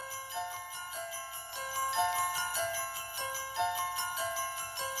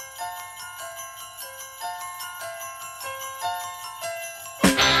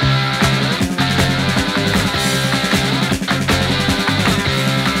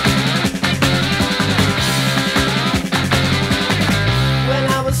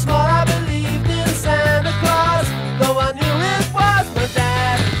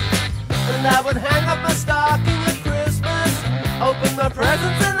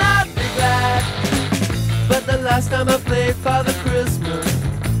last time I played Father Christmas,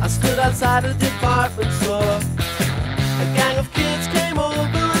 I stood outside a department store. A gang of kids came over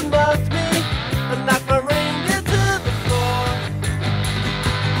and mugged me and knocked my reindeer to the floor.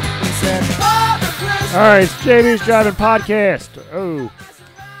 He said, Father Christmas. All right, it's JB's Driving Podcast. Oh,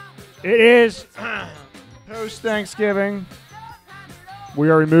 it is post-Thanksgiving. We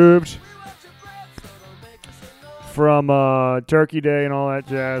are removed from Turkey Day and all that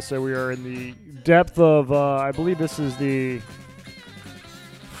jazz, so we are in the depth of, I believe this is the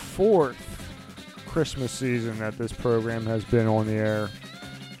fourth Christmas season that this program has been on the air.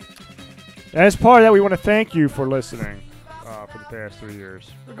 As part of that, we want to thank you for listening for the past 3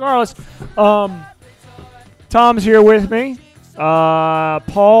 years. Regardless, Tom's here with me.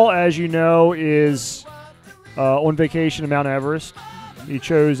 Paul, as you know, is on vacation in Mount Everest. He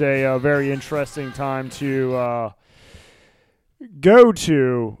chose a very interesting time to go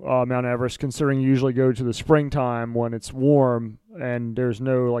to Mount Everest, considering you usually go to the springtime when it's warm and there's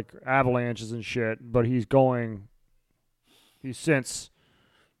no like avalanches and shit. But he decided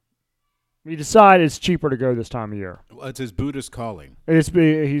it's cheaper to go this time of year. Well, it's his Buddhist calling.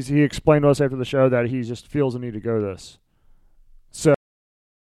 He explained to us after the show that he just feels the need to go this. So.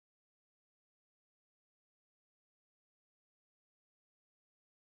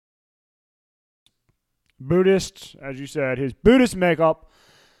 Buddhist, as you said, his Buddhist makeup.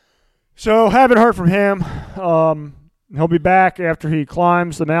 So haven't heard from him. He'll be back after he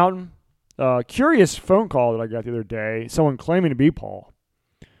climbs the mountain. Curious phone call that I got the other day. Someone claiming to be Paul.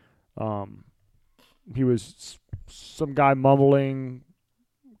 He was some guy mumbling,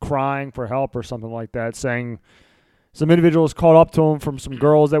 crying for help or something like that, saying some individuals called up to him from some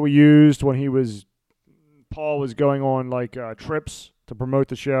girls that we used when Paul was going on like trips to promote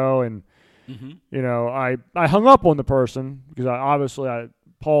the show. And you know, I hung up on the person because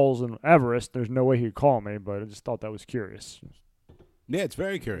Paul's in Everest. There's no way he'd call me, but I just thought that was curious. Yeah, it's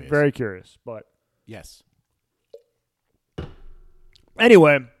very curious. Very curious, but yes.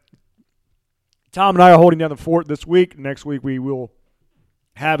 Anyway, Tom and I are holding down the fort this week. Next week we will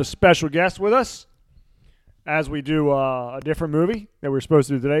have a special guest with us as we do a different movie that we were supposed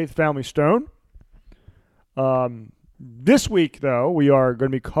to do today, Family Stone. This week, though, we are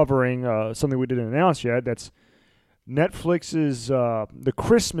going to be covering something we didn't announce yet. That's Netflix's The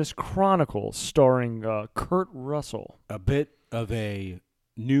Christmas Chronicles, starring Kurt Russell. A bit of a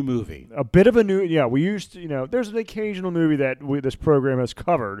new movie. A bit of a new, yeah. We used to, there's an occasional movie that this program has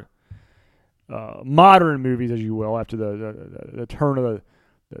covered. Modern movies, as you will, after the turn of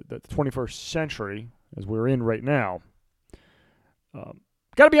the 21st century, as we're in right now. Got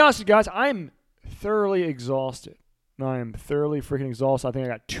to be honest with you guys, I'm thoroughly exhausted. I am thoroughly freaking exhausted. I think I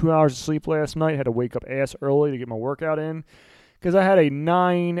got 2 hours of sleep last night. Had to wake up ass early to get my workout in because I had a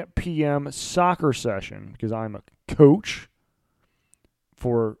 9 p.m. soccer session because I'm a coach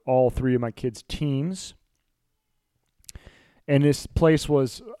for all three of my kids' teams. And this place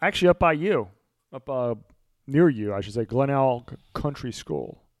was actually up by you, near you, I should say, Glenelg Country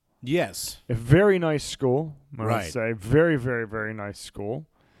School. Yes. A very nice school, I right. would say. Very, very, very nice school.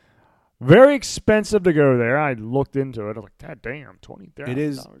 Very expensive to go there. I looked into it. I was like, God damn,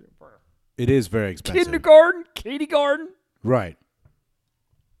 $20,000. It is very expensive. Kindergarten, Katie Garden. Right.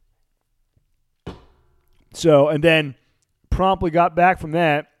 So, and then promptly got back from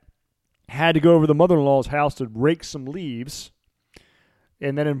that. Had to go over to the mother-in-law's house to rake some leaves.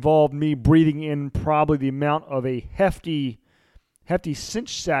 And that involved me breathing in probably the amount of a hefty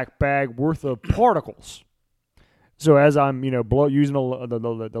cinch sack bag worth of particles. So as I'm, using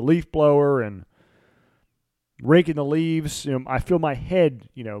the leaf blower and raking the leaves, I feel my head,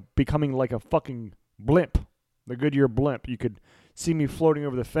 becoming like a fucking blimp, the Goodyear blimp. You could see me floating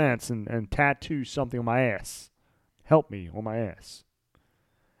over the fence and tattoo something on my ass. Help me on my ass.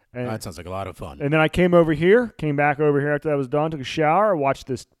 And, that sounds like a lot of fun. And then I came back over here after that was done, took a shower, watched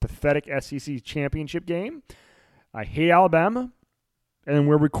this pathetic SEC championship game. I hate Alabama. And then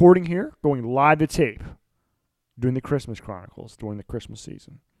we're recording here, going live to tape. Doing the Christmas Chronicles during the Christmas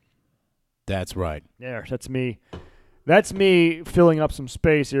season. That's right. Yeah, that's me. That's me filling up some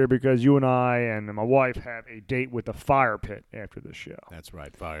space here because you and I and my wife have a date with the fire pit after this show. That's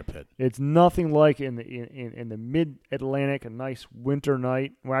right, fire pit. It's nothing like in the mid-Atlantic, a nice winter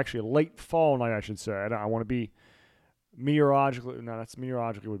night. Well, actually, a late fall night, I should say. I want to be meteorologically. No, that's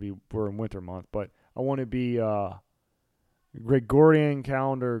meteorologically we're in winter month, but I want to be Gregorian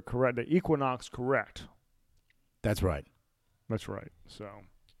calendar correct, the equinox correct. That's right. That's right. So,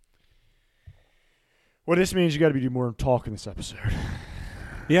 well, this means you got to be doing more talking this episode.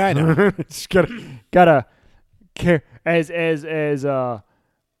 Yeah, I know. It's gotta care as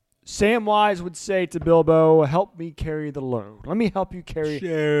Samwise would say to Bilbo, "Help me carry the load. Let me help you carry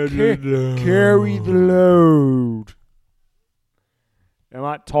Carry carry the load." I'm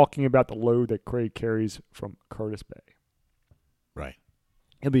not talking about the load that Craig carries from Curtis Bay. Right.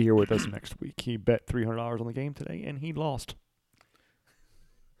 He'll be here with us next week. He bet $300 on the game today, and he lost.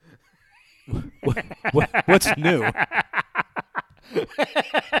 What's new?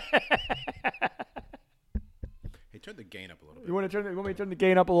 Hey, turn the gain up a little bit. You want me to turn the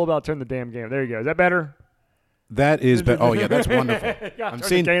gain up a little bit? I'll turn the damn gain. There you go. Is that better? That is, oh yeah, that's wonderful. I'm I'm seeing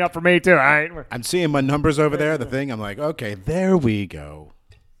seeing, the gain up for me too. All right. I'm seeing my numbers over there. The thing, I'm like, okay, there we go.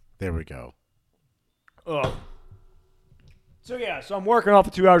 There we go. Ugh. So I'm working off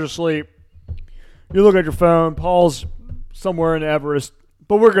of 2 hours of sleep. You look at your phone. Paul's somewhere in Everest,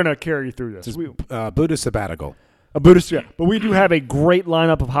 but we're gonna carry you through this. This is Buddhist sabbatical. A Buddhist, yeah. But we do have a great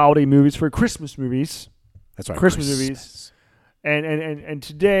lineup of holiday movies for Christmas movies. That's right. Christmas movies. And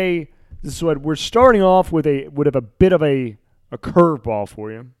today, this is what we're starting off with a bit of a curveball for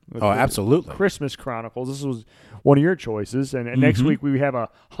you. Oh, absolutely. Christmas Chronicles. This was one of your choices, and next week we have a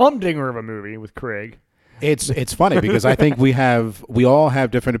humdinger of a movie with Craig. It's funny because I think we all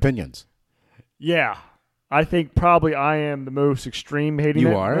have different opinions. Yeah, I think probably I am the most extreme hating.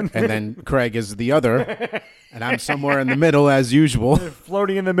 You are, and then Craig is the other, and I'm somewhere in the middle as usual.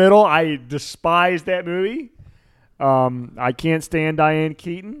 Floating in the middle. I despise that movie. I can't stand Diane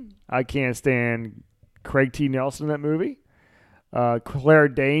Keaton. I can't stand Craig T. Nelson in that movie. Claire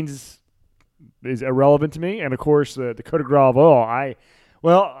Danes is irrelevant to me, and of course the Coup de Grace.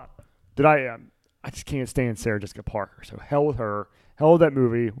 I just can't stand Sarah Jessica Parker. So hell with her. Hell with that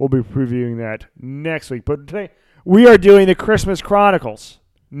movie. We'll be previewing that next week. But today we are doing the Christmas Chronicles.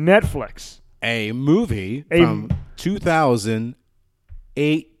 Netflix. A movie from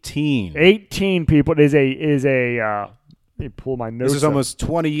 2018. 18 people. It is a let me pull my notes. This is almost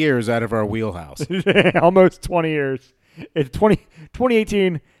 20 years out of our wheelhouse. Almost 20 years. It's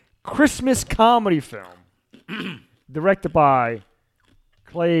 2018 Christmas comedy film directed by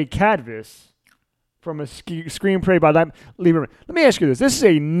Clay Cadvis from a screenplay by Lieberman. Let me ask you this. This is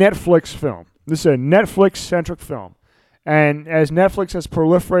a Netflix film. This is a Netflix-centric film. And as Netflix has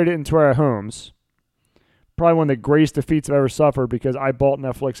proliferated into our homes, probably one of the greatest defeats I've ever suffered because I bought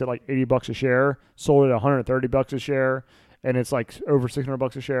Netflix at like $80 a share, sold it at $130 a share, and it's like over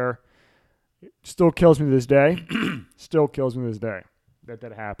 $600 a share. It still kills me to this day. Still kills me to this day that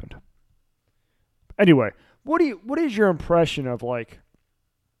happened. Anyway, what is your impression of like,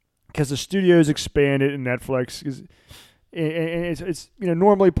 because the studio's expanded in Netflix, and it's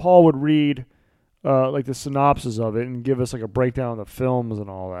normally Paul would read like the synopsis of it and give us like a breakdown of the films and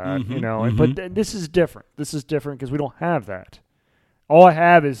all that, but this is different. This is different because we don't have that. All I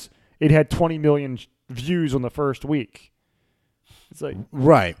have is it had 20 million views on the first week. It's like,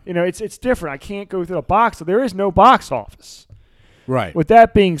 right. It's different. I can't go through the box. So there is no box office. Right. With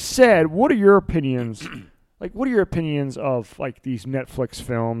that being said, what are your opinions? Like, what are your opinions of like these Netflix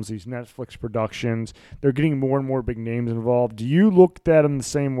films, these Netflix productions? They're getting more and more big names involved. Do you look at them the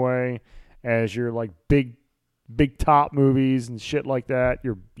same way as your like big top movies and shit like that?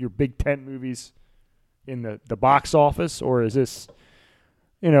 Your big tent movies in the box office, or is this,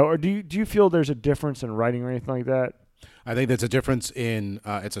 or do you feel there's a difference in writing or anything like that? I think there's a difference in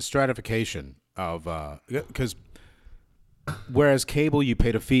it's a stratification of because whereas cable you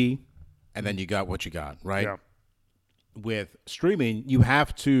paid a fee and then you got what you got, right? Yeah. With streaming, you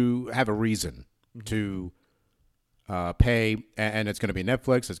have to have a reason to pay, and it's going to be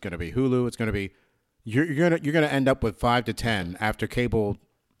Netflix, it's going to be Hulu, it's going to be you're gonna end up with 5 to 10 after cable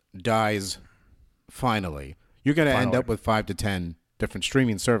dies. Finally, you're going to end up with 5 to 10 different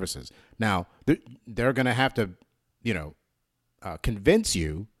streaming services. Now they're going to have to convince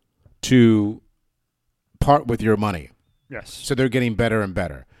you to part with your money. Yes. So they're getting better and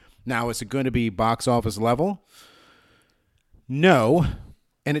better. Now, is it going to be box office level? No,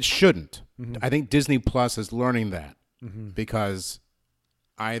 and it shouldn't. I think Disney Plus is learning that because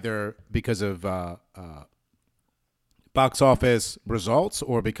either because of box office results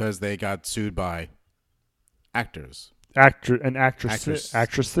or because they got sued by actors. Actresses.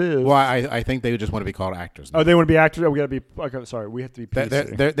 Well, I think they just want to be called actors now. Oh, they want to be actors? Oh, we got to be. Okay, sorry, we have to be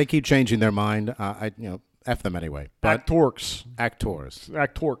PC. They keep changing their mind. F them anyway. But Actors.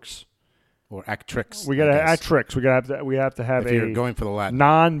 Or actrix. We got to actrix. We have to have if you're going for the Latin.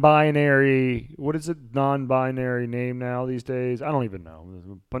 Non-binary. What is it? Non-binary name now these days? I don't even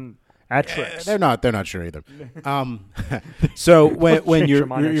know. But actrix. They're not sure either. So when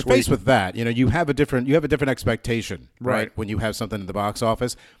you're faced with that, you have a different expectation, right? When you have something in the box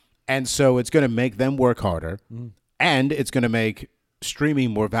office, and so it's going to make them work harder, and it's going to make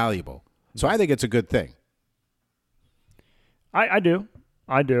streaming more valuable. So I think it's a good thing. I do.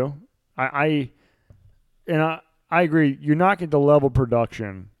 I agree. You're not getting the level of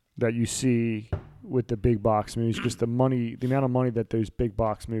production that you see with the big box movies. Just the amount of money that those big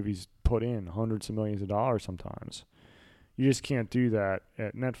box movies put in, hundreds of millions of dollars sometimes. You just can't do that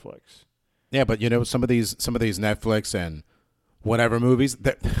at Netflix. Yeah, but some of these Netflix and whatever movies,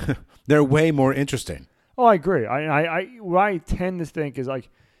 they're way more interesting. Oh, I agree. What I tend to think is like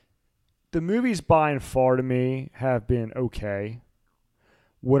the movies by and far to me have been okay.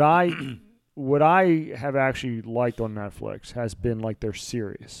 What I have actually liked on Netflix has been like their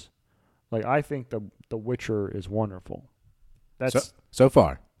series. Like I think the Witcher is wonderful. That's so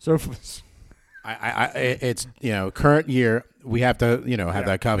far. So it's current year. We have to have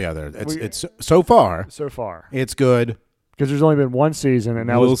that caveat there. It's so far. So far, it's good because there's only been one season, and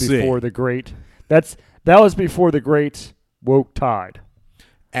that We'll was before see. the great. That was before the great woke tide.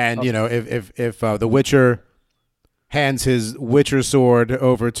 And if the Witcher hands his Witcher sword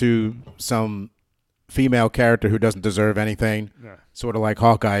over to some female character who doesn't deserve anything, sort of like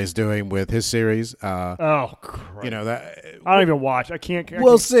Hawkeye is doing with his series. Oh, Christ. That I don't even watch. I can't.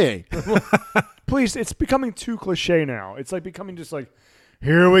 we'll see. Please, it's becoming too cliche now. It's like becoming just like,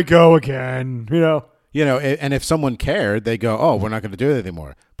 here we go again. And if someone cared, they go, "Oh, we're not going to do it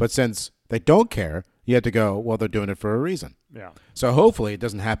anymore." But since they don't care, you have to go, "Well, they're doing it for a reason." Yeah. So hopefully, it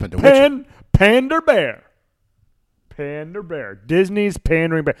doesn't happen to Witcher. Pander Bear. Disney's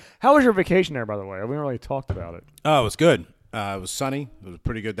pandering bear. How was your vacation there, by the way? We haven't really talked about it. Oh, it was good. It was sunny. It was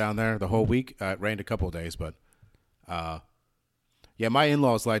pretty good down there the whole week. It rained a couple of days, but my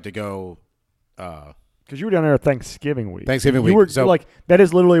in-laws like to go. Because you were down there Thanksgiving week. Thanksgiving week. You were So like that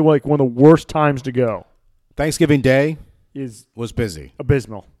is literally like one of the worst times to go. Thanksgiving Day Is was busy.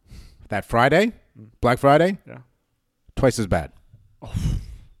 abysmal. That Friday, Black Friday, Yeah. twice as bad.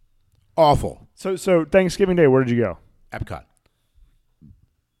 Awful. So Thanksgiving Day, where did you go? Epcot.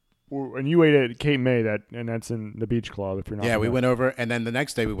 And you ate at Cape May, and that's in the beach club. If you're not, Yeah, we familiar. went over, and then the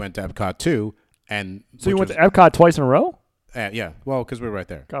next day we went to Epcot too. And So you went to Epcot twice in a row? yeah, well, because we were right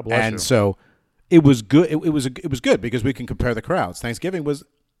there. God bless and you. so it was good. It was good because we can compare the crowds. Thanksgiving was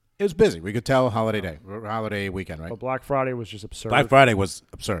busy. We could tell holiday weekend, right? But Black Friday was just absurd. Black Friday was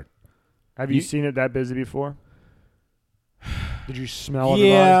absurd. Have you seen it that busy before? Did you smell it?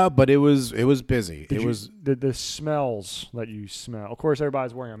 Yeah, but it was busy. The smells that you smell. Of course,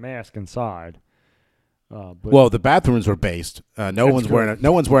 everybody's wearing a mask inside. But Well, the bathrooms were based. No one's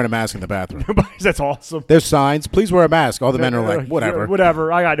good. wearing a mask in the bathroom. that's awesome. There's signs. Please wear a mask. All the men are like, whatever. Yeah,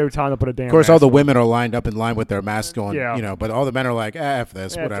 whatever. I got no time to put a damn. Of course, all mask the on. women are lined up in line with their masks on. Yeah. But all the men are like, F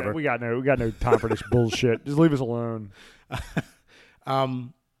this, Yeah, whatever. we got no time for this bullshit. Just leave us alone.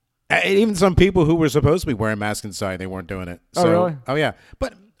 And even some people who were supposed to be wearing masks inside, they weren't doing it. Oh, really? Oh, yeah.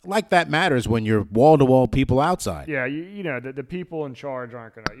 But like that matters when you're wall-to-wall people outside. Yeah, the people in charge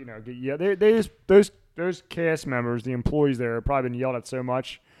aren't gonna they just those cast members, the employees there, have probably been yelled at so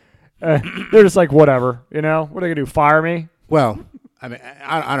much. They're just like whatever, What are they gonna do? Fire me? Well, I mean,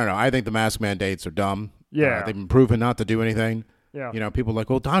 I don't know. I think the mask mandates are dumb. Yeah. They've been proven not to do anything. Yeah. People are like,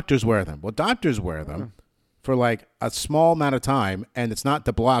 well, doctors wear them. Well, doctors wear them for like a small amount of time, and it's not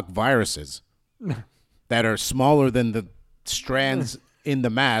to block viruses that are smaller than the strands in the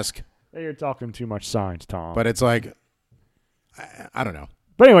mask. You're talking too much science, Tom. But it's like, I don't know.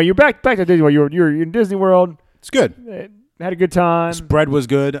 But anyway, you're back to Disney World. You're in Disney World. It's good. Had a good time. Spread was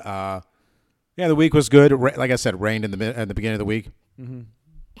good. The week was good. Like I said, rained at the beginning of the week.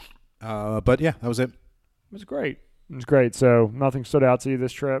 Mm-hmm. But yeah, that was it. It was great. So nothing stood out to you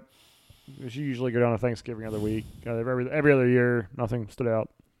this trip. Because you usually go down to Thanksgiving other week. Every other year, nothing stood out.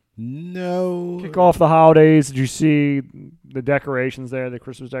 No. Kick off the holidays. Did you see the decorations there? The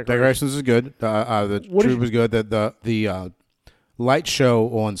Christmas decorations. Decorations is good. The troop was good. The light show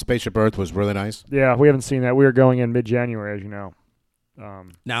on Spaceship Earth was really nice. Yeah, we haven't seen that. We were going in mid-January, as you know.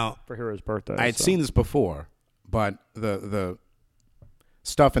 Now, for Hero's birthday. I had seen this before, but the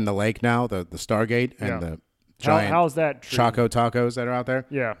stuff in the lake now, the Stargate and the giant how's that treated? Choco tacos that are out there,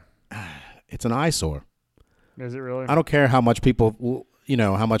 Yeah. it's an eyesore. Is it really? I don't care how much people,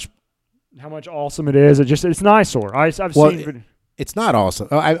 how much. How much awesome it is. It's an eyesore. I've seen. It's not awesome.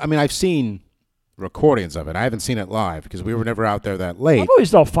 I mean, I've seen recordings of it. I haven't seen it live because we were never out there that late. I've always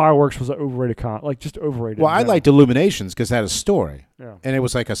thought fireworks was an overrated just overrated. Well, I liked Illuminations because it had a story. Yeah. And it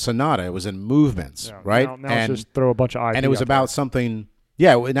was like a sonata. It was in movements, Yeah. right? Now it's just throw a bunch of IP. And it was out about something.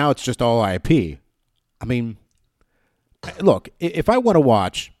 Yeah, now it's just all IP. I mean, look, if I want to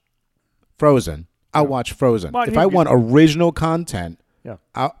watch Frozen, I'll watch Frozen. Well, if I want original content, Yeah.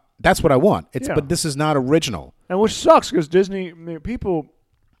 That's what I want. Yeah. But this is not original. And which sucks because Disney, I mean, people,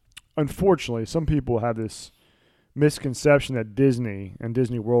 unfortunately, some people have this misconception that Disney and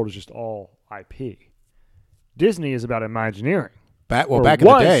Disney World is just all IP. Disney is about Imagineering. Back Or in the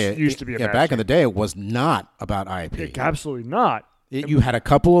was day, it used to be back in Imagineering. the day, it was not about IP. Absolutely not. You had a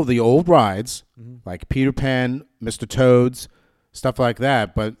couple of the old rides, like Peter Pan, Mr. Toad's, stuff like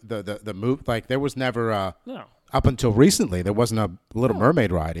that. But the move, like there was never No. up until recently, there wasn't a Little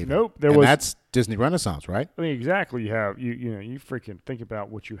Mermaid ride even. Nope, there and was- that's Disney Renaissance, right? I mean, exactly. You have you know you freaking think about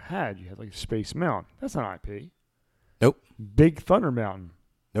what you had. You had like Space Mountain. That's not IP. Nope, Big Thunder Mountain.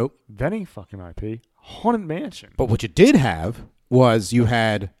 nope. That ain't fucking IP. Haunted Mansion. But what you did have was you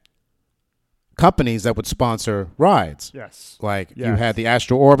had companies that would sponsor rides. Yes. Like you Yes. had the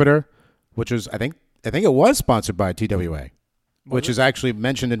Astro Orbiter, which was I think it was sponsored by TWA, which is actually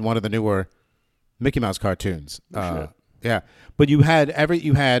mentioned in one of the newer Mickey Mouse cartoons. shit. Yeah, but you had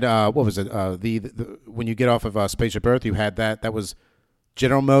what was it? The when you get off of Spaceship Earth, you had that was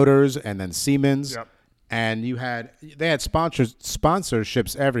General Motors and then Siemens, Yep. and they had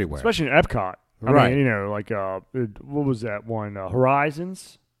sponsorships everywhere. Especially in Epcot. I Right. mean, you know, like what was that one?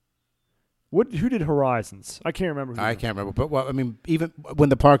 Horizons. Who did Horizons? I can't remember. I can't remember, but well, I mean, even when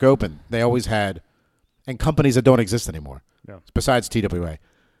the park opened, they always had, and companies that don't exist anymore, Yeah. besides TWA.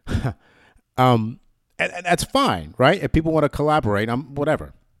 And that's fine, right? If people want to collaborate,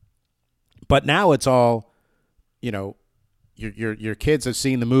 whatever. But now it's all, you know, your kids have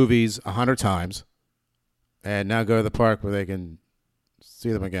seen the movies 100 times, and now go to the park where they can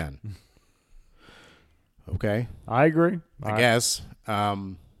see them again. Okay, I agree. I guess.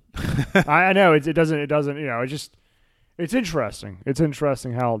 I know it doesn't. You know, it's interesting. It's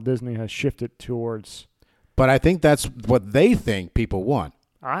interesting how Disney has shifted towards. But I think that's what they think people want.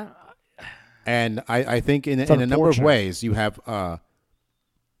 I And I think in It's a number of unfortunate. ways you have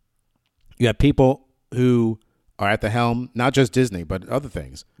people who are at the helm, not just Disney but other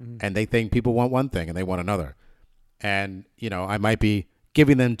things, and they think people want one thing and they want another. And you know, I might be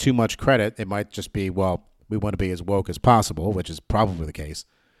giving them too much credit. It might just be, well, we want to be as woke as possible, which is probably the case,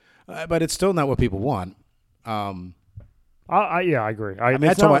 but it's still not what people want. yeah, I agree. I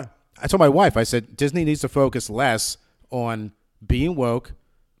mean, I told my wife, I said Disney needs to focus less on being woke.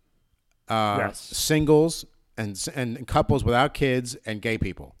 Yes. Singles and couples without kids and gay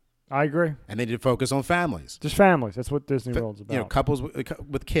people, I agree. and they need to focus on families. Just families. That's what Disney World's about. You know, couples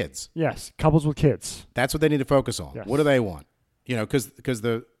with kids. Yes, couples with kids. That's what they need to focus on. Yes. What do they want? You know, because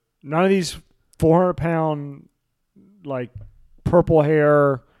the None of these 400-pound, like purple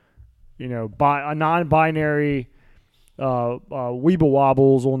hair, you know, a non-binary weeble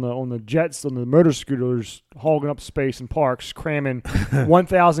wobbles on the jets, on the motor scooters, hogging up space in parks, cramming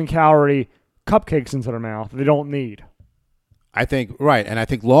 1,000 calorie cupcakes into their mouth they don't need. I think right, and I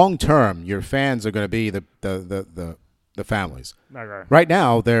think long term, your fans are going to be the families. Okay. Right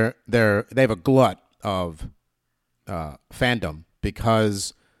now, they have a glut of fandom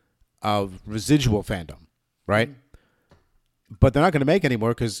because of residual fandom, right? But they're not going to make any more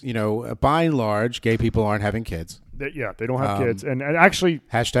because, you know, by and large, gay people aren't having kids. They don't have kids, and actually,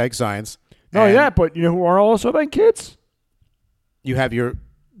 Hashtag science. not only And that, but you know who are also having kids? you have your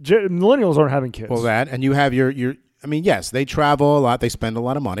Millennials aren't having kids. well that, and you have your. I mean, yes, they travel a lot, they spend a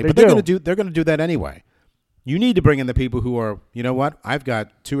lot of money, They but they're do. going to do that anyway. You need to bring in the people who are, you know what? I've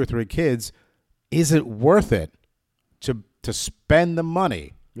got 2 or 3 kids. Is it worth it to spend the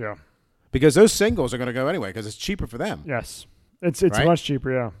money? Yeah. Because those singles are going to go anyway because it's cheaper for them. Yes. It's Right? much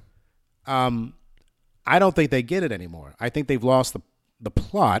cheaper. Yeah. I don't think they get it anymore. I think they've lost the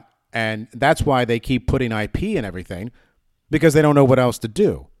plot, and that's why they keep putting IP and everything, because they don't know what else to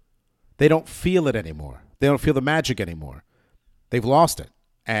do. They don't feel it anymore. They don't feel the magic anymore. They've lost it,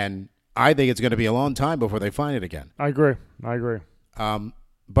 and I think it's going to be a long time before they find it again. I agree.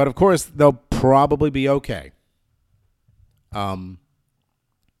 But of course, they'll probably be okay. Again,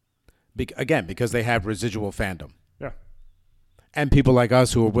 because they have residual fandom, Yeah. and people like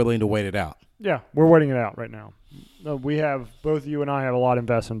us who are willing to wait it out. Yeah, we're waiting it out right now. No, we have, both you and I have a lot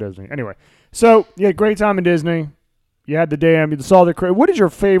invested in Disney. Anyway, so you had a great time in Disney. You had you saw the crib. What is your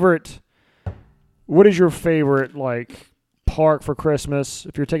favorite, like, park for Christmas?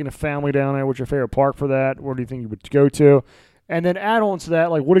 If you're taking a family down there, what's your favorite park for that? Where do you think you would go to? And then add on to that,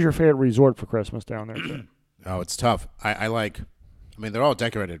 like, what is your favorite resort for Christmas down there too? Oh, it's tough. I mean, they're all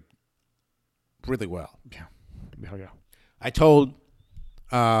decorated really well. Hell yeah. I told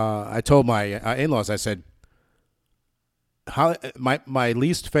my in-laws, I said, my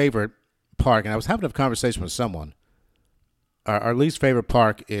least favorite park, and I was having a conversation with someone, our least favorite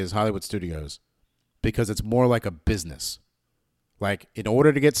park is Hollywood Studios because it's more like a business. Like, in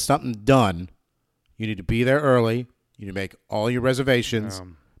order to get something done, you need to be there early. You need to make all your reservations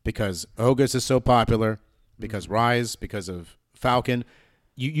because August is so popular, because Rise, because of Falcon.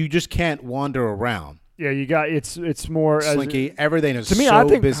 You just can't wander around. Yeah, you got it's more Slinky. Everything is to me. so I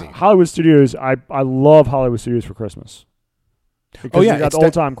think busy. Hollywood Studios. I love Hollywood Studios for Christmas. Because you got it's the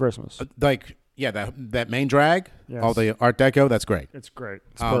old time Christmas. That main drag, Yes. all the Art Deco. That's great. It's great.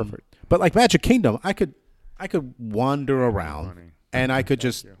 It's perfect. But like Magic Kingdom, I could wander around and I could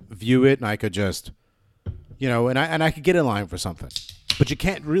just view it, and I could just, and I could get in line for something. But you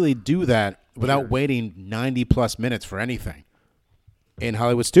can't really do that without waiting 90 plus minutes for anything in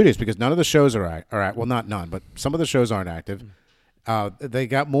Hollywood Studios, because none of the shows are well, not none, but some of the shows aren't active. They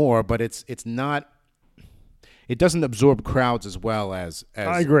got more, but it's not. It doesn't absorb crowds as well as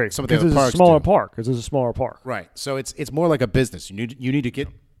I agree. Some of the other it's parks a smaller do. park. It's a smaller park. Right. So it's more like a business. You need to get,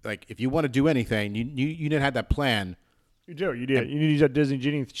 like, if you want to do anything, you need to have that plan. You do. You did. You need to use that Disney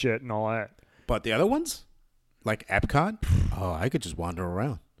Genie shit and all that. But the other ones, like Epcot, I could just wander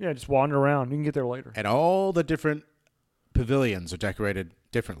around. Yeah, just wander around. You can get there later. And all the different pavilions are decorated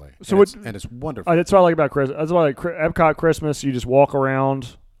differently. So and it's wonderful. That's what I like about Christmas. That's why I like Epcot Christmas. You just walk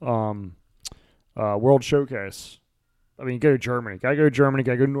around. World Showcase. I mean, you go to Germany. Got to go to Germany.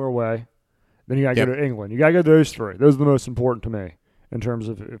 Got to go to Norway. Then you got to go to England. You got to go to those three. Those are the most important to me in terms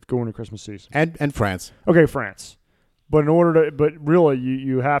of going to Christmas season. And France. Okay, France. But really,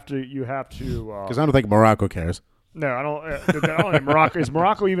 you have to. Because I don't think Morocco cares. No, I don't. I don't think Morocco is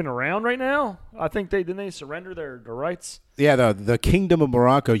Morocco even around right now? I think didn't they surrender their rights? Yeah, the Kingdom of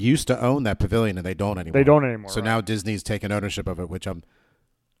Morocco used to own that pavilion, and they don't anymore. They don't anymore. So right. now Disney's taken ownership of it, which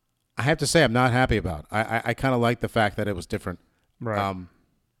I have to say I'm not happy about. I kind of like the fact that it was different. Right.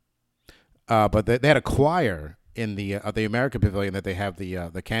 But they had a choir in the American Pavilion that they have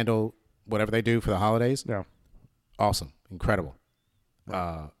the candle, whatever they do for the holidays. Yeah. Awesome. Incredible.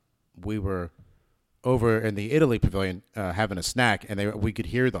 Right. We were over in the Italy Pavilion having a snack, and we could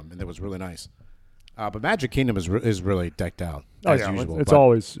hear them, and it was really nice. But Magic Kingdom is really decked out as usual. It's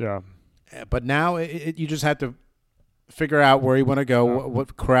always, yeah. But now you just have to figure out where you want to go,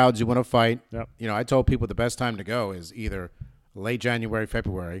 what crowds you want to fight. Yep. I told people the best time to go is either late January,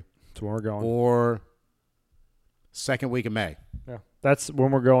 February, That's where we're going. or second week of May. Yeah, that's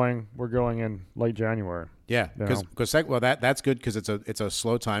when we're going. We're going in late January. Yeah, because that's good because it's a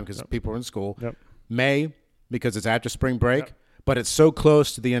slow time because people are in school. Yep. May because it's after spring break, Yep. but it's so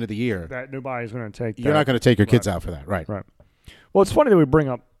close to the end of the year. That nobody's going to take. You're not going to take your kids out for that, right? Right. Well, it's funny that we bring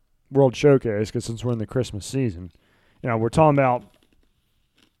up World Showcase because since we're in the Christmas season, we're talking about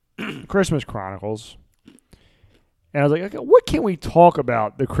Christmas Chronicles. And I was like, okay, what can we talk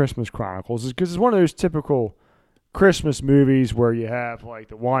about the Christmas Chronicles? Because it's one of those typical Christmas movies where you have like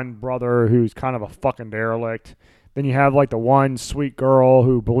the one brother who's kind of a fucking derelict. Then you have like the one sweet girl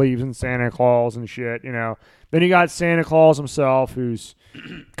who believes in Santa Claus and shit, Then you got Santa Claus himself who's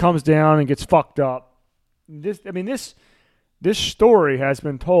comes down and gets fucked up. This story has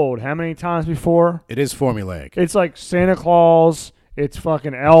been told how many times before? It is formulaic. It's like Santa Claus, it's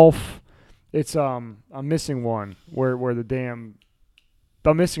fucking Elf. It's I'm missing one where I'm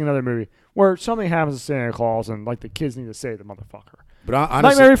missing another movie where something happens to Santa Claus and like the kids need to save the motherfucker. But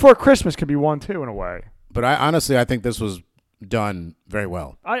honestly, Nightmare Before Christmas could be one too in a way. But honestly, I think this was done very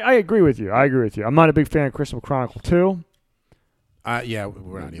well. I agree with you. I'm not a big fan of Christmas Chronicle 2. Yeah,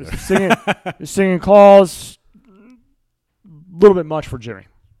 we're not either. Singing Claus, a little bit much for Jimmy.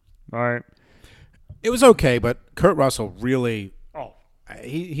 All right. It was okay, but Kurt Russell really. Oh,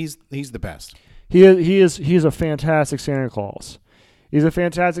 he's the best. He is a fantastic Santa Claus. He's a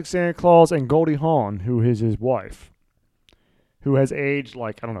fantastic Santa Claus, and Goldie Hawn, who is his wife, who has aged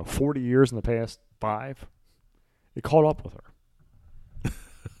 40 years in the past 5. It caught up with her.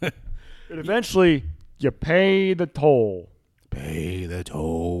 And eventually, you pay the toll. Pay the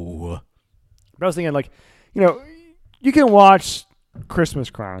toll. But I was thinking, you can watch Christmas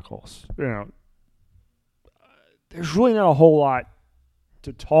Chronicles. There's really not a whole lot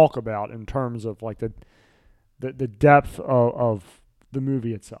to talk about in terms of the depth of the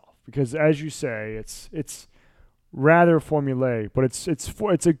movie itself, because as you say, it's rather formulaic, but it's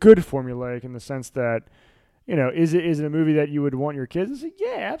a good formulaic in the sense that is it a movie that you would want your kids to see?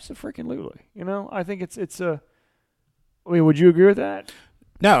 Yeah, absolutely. I think it's a. I mean, would you agree with that?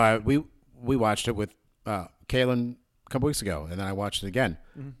 No, we watched it with Kaylin a couple weeks ago, and then I watched it again.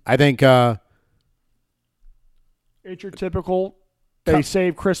 Mm-hmm. I think it's your typical they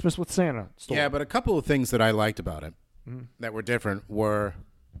save Christmas with Santa story. Yeah, but a couple of things that I liked about it Mm-hmm. that were different were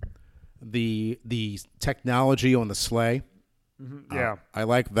the technology on the sleigh. Mm-hmm. Yeah, I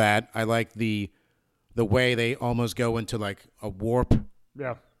like that. I like the the way they almost go into like a warp.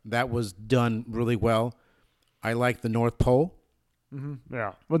 Yeah. That was done really well. I like the North Pole.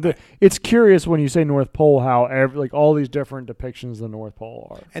 Yeah. But it's curious when you say North Pole how like all these different depictions of the North Pole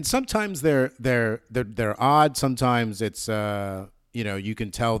are. And sometimes they're odd. Sometimes it's you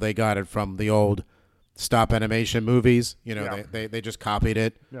can tell they got it from the old stop animation movies. Yeah. They just copied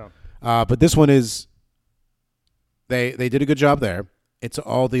it. Yeah. But this one is they did a good job there. It's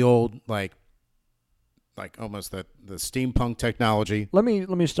all the old like almost the steampunk technology. Let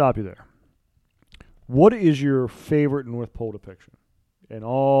me stop you there. What is your favorite North Pole depiction? And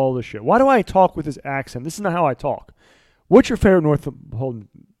all the shit. Why do I talk with this accent? This is not how I talk. What's your favorite North Pole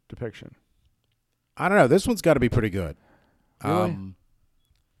depiction? I don't know. This one's got to be pretty good. Really?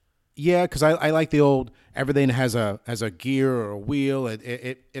 Yeah, because I like the old. Everything has a gear or a wheel.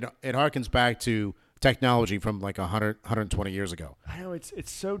 It harkens back to technology from like 120 years ago. I know it's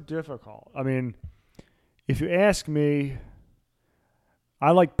so difficult. I mean, if you ask me,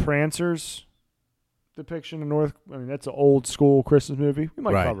 I like Prancer's depiction of North. I mean, that's an old school Christmas movie. We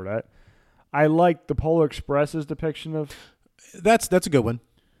might cover that. I like the Polar Express's depiction of. That's a good one.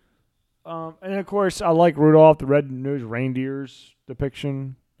 And of course, I like Rudolph the Red-Nosed Reindeer's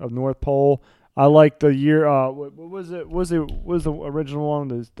depiction of North Pole. I like the year. What was it? Was the original one?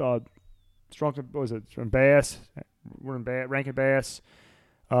 The Drunken. What was it? Bass. We're in Rankin Bass.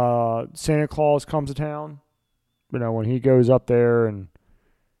 Santa Claus comes to town. When he goes up there and.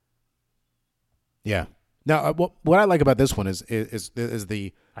 Yeah. Now, what I like about this one is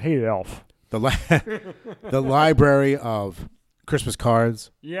the I hated Elf. The library of Christmas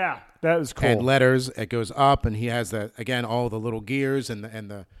cards. Yeah, that was cool. And letters. It goes up, and he has all the little gears and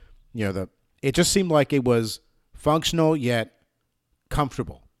the. It just seemed like it was functional yet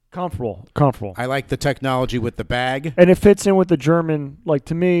comfortable. Comfortable. I like the technology with the bag, and it fits in with the German. Like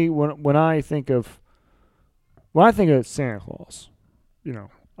to me, when I think of Santa Claus,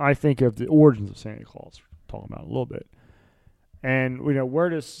 I think of the origins of Santa Claus. We're talking about a little bit, and where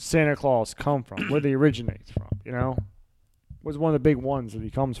does Santa Claus come from? Where he originates from? Was one of the big ones that he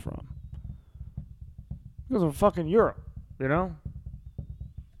comes from. He goes from fucking Europe.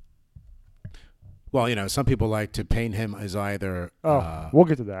 Well, some people like to paint him as either we'll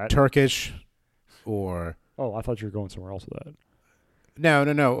get to that. Turkish or I thought you were going somewhere else with that.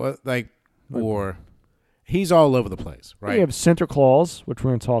 No, or he's all over the place, right? We have Santa Claus, which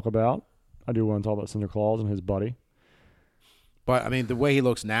we're going to talk about. I do want to talk about Santa Claus and his buddy. But I mean, the way he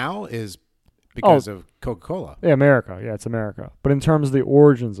looks now is because of Coca-Cola. Yeah, America. Yeah, it's America. But in terms of the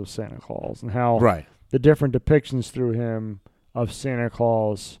origins of Santa Claus and how the different depictions through him of Santa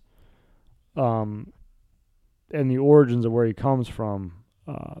Claus and the origins of where he comes from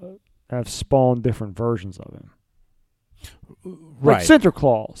have spawned different versions of him. Like Santa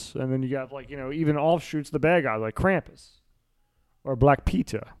Claus. And then you got even offshoots of the bad guys like Krampus or Black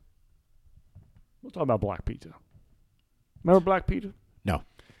Peter. We'll talk about Black Peter. Remember Black Peter? No.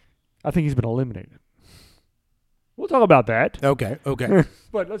 I think he's been eliminated. We'll talk about that. Okay.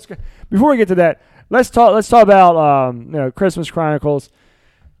 But let's go. Before we get to that, let's talk about Christmas Chronicles.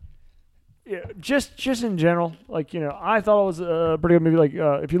 Yeah, just in general, I thought it was a pretty good movie. Like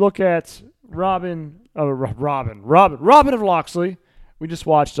if you look at Robin of Locksley, we just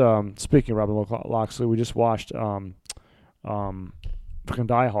watched. Speaking of Robin of Locksley, we just watched fucking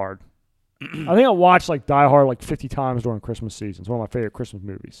Die Hard. I think I watched Die Hard 50 times during Christmas season. It's one of my favorite Christmas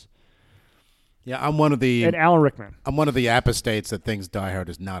movies. Yeah, I'm one of the and Alan Rickman. I'm one of the apostates that thinks Die Hard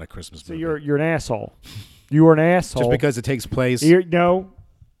is not a Christmas movie. So you're an asshole. You are an asshole. Just because it takes place. No.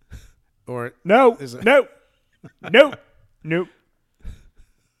 Or no. Nope.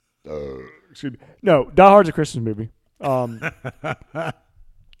 Excuse me. No, Die Hard's a Christmas movie. But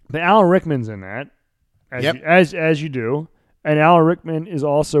Alan Rickman's in that, as you do, and Alan Rickman is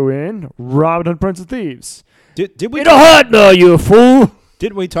also in Robin Hood, Prince of Thieves. Did we? In a hut, no, you fool.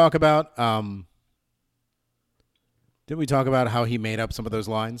 Didn't we talk about? Did we talk about how he made up some of those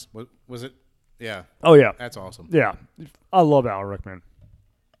lines? Was it? Yeah. Oh yeah. That's awesome. Yeah, I love Alan Rickman.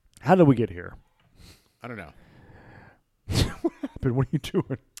 How did we get here? I don't know. But what are you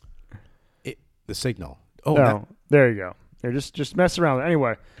doing? The signal. Oh, no. There you go. There, just mess around.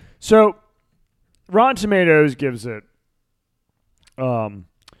 Anyway, so Rotten Tomatoes gives it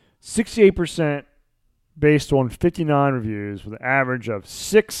 68% based on 59 reviews with an average of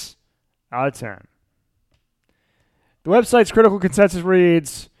 6 out of 10. The website's critical consensus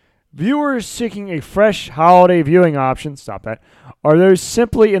reads, viewers seeking a fresh holiday viewing option, stop that, are those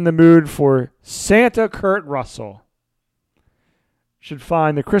simply in the mood for Santa Kurt Russell. Should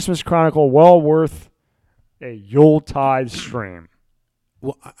find the Christmas Chronicle well worth a Yuletide stream.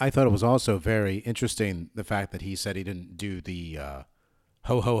 Well, I thought it was also very interesting the fact that he said he didn't do the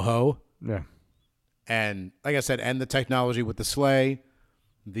ho ho ho, Yeah. and like I said, and the technology with the sleigh,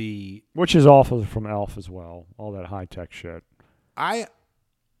 Which is awful from Elf as well. All that high tech shit. I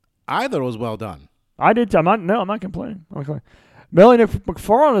thought it was well done. I did. I'm not complaining. Melanie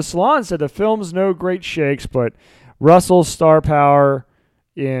McFarlane of Salon said the film's no great shakes, but Russell's star power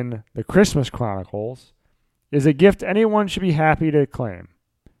in The Christmas Chronicles is a gift anyone should be happy to claim.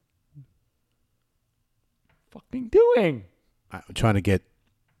 Fucking doing. I'm trying to get.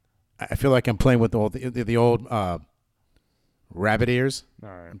 I feel like I'm playing with all the old rabbit ears All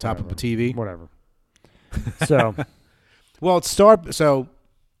right, on top whatever. of a TV. Whatever. So, Well, it's so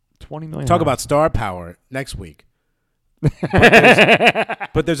 20 million. talk about star power next week.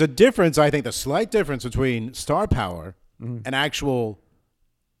 But there's a difference, I think, the slight difference between star power and actual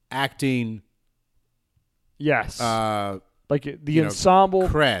acting. Yes. Like the you know, ensemble.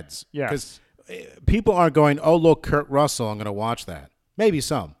 Creds. Yes. Because people aren't going, oh, look, Kurt Russell, I'm going to watch that. Maybe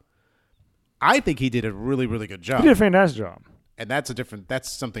some. I think he did a really, really good job. He did a fantastic job. And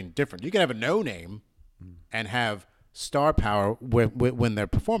that's something different. You can have a no name and have star power when their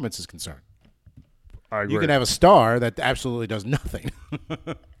performance is concerned. I agree. You can have a star that absolutely does nothing.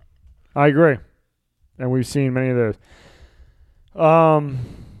 I agree. And we've seen many of those.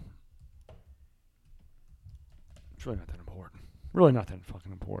 It's really not that important. Really not that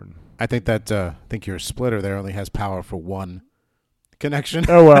fucking important. I think your splitter there only has power for one connection.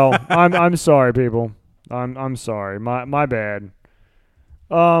 Oh well. I'm sorry, people. I'm sorry. My bad.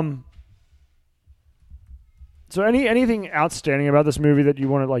 So anything outstanding about this movie that you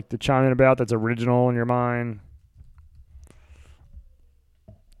want to chime in about that's original in your mind?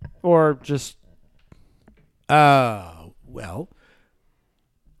 Or just Well,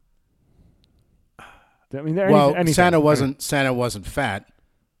 I mean, anything. Santa wasn't fat.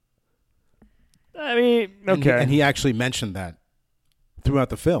 I mean, okay. And he actually mentioned that throughout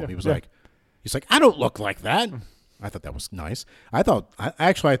the film. He was like, I don't look like that. I thought that was nice. I thought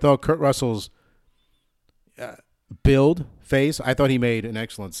Kurt Russell's build face. I thought he made an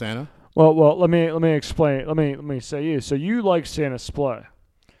excellent Santa. Well, let me explain. Let me say you. So you like Santa's Split.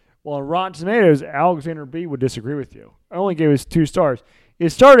 Well, on Rotten Tomatoes, Alexander B would disagree with you. I only gave it 2 stars. It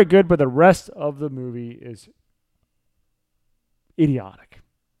started good, but the rest of the movie is idiotic.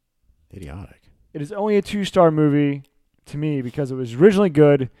 Idiotic. It is only a 2-star movie to me because it was originally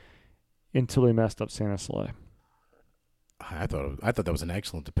good until they messed up Santa's sleigh. I thought that was an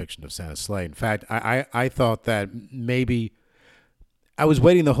excellent depiction of Santa's sleigh. In fact, I thought that maybe I was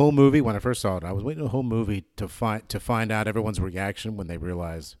waiting the whole movie when I first saw it. I was waiting the whole movie to find out everyone's reaction when they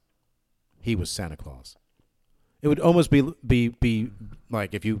realized he was Santa Claus. It would almost be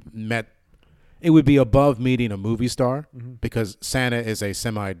like if you met. It would be above meeting a movie star because Santa is a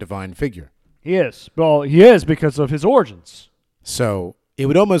semi-divine figure. He is. Well, he is because of his origins. So it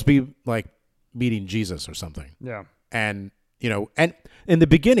would almost be like meeting Jesus or something. Yeah. And, and in the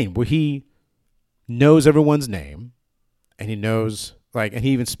beginning where he knows everyone's name and he knows, and he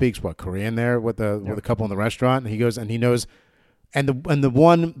even speaks, Korean there with the couple in the restaurant. And he goes and he knows, and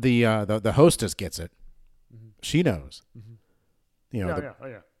the hostess gets it. She knows. Yeah.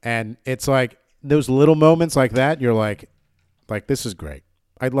 And it's like those little moments like that, you're like this is great.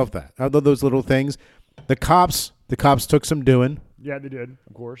 I love that. I love those little things. The cops took some doing. Yeah, they did,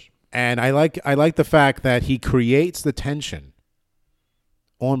 of course. And I like the fact that he creates the tension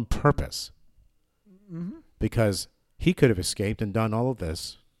on purpose because he could have escaped and done all of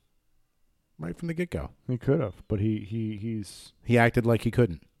this right from the get-go. He could have, but he acted like he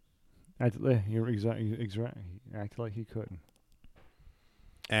couldn't. You're exactly. He acted like he couldn't.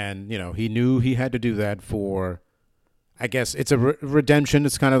 And he knew he had to do that for. I guess it's a redemption.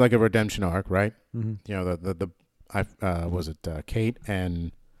 It's kind of like a redemption arc, right? Mm-hmm. Was it Kate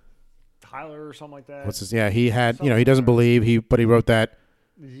and Tyler or something like that? What's his? Yeah, he had. He doesn't believe but he wrote that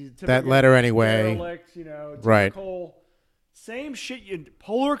letter anyway. Derelict, right. Same shit.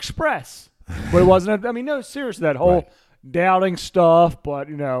 Polar Express, but it wasn't. No, seriously, that whole doubting stuff, but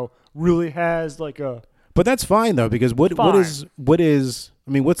really has like a. But that's fine though, because what is? What's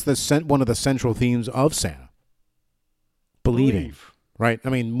one of the central themes of Santa? Believing, right?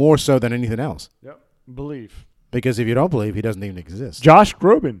 More so than anything else. Yep, believe. Because if you don't believe, he doesn't even exist. Josh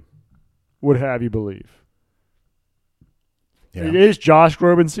Groban would have you believe. Yeah. It is Josh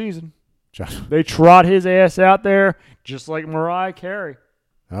Groban season. They trot his ass out there just like Mariah Carey.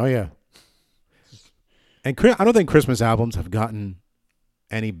 Oh yeah. And I don't think Christmas albums have gotten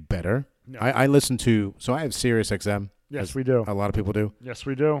any better. No. I listen to I have Sirius XM. Yes, we do. A lot of people do. Yes,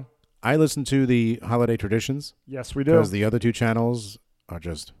 we do. I listen to the holiday traditions. Yes, we do. Because the other 2 channels are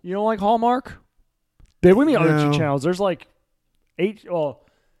just You don't like Hallmark? There we other No. two channels. There's like 8. Well,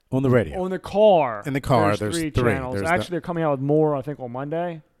 on the radio. on the car. In the car, there's three three. channels. There's Actually, they're coming out with more. I think on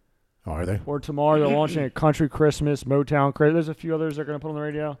Monday Oh, are they? or tomorrow. They're launching a Country Christmas, Motown Christmas. There's a few others they're going to put on the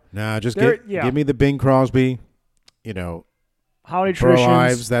radio. Nah, just There- give me the Bing Crosby, you know, Holiday Burl traditions,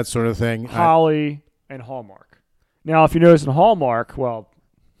 Ives, that sort of thing. Holly, and Hallmark. Now, if you notice in Hallmark, well,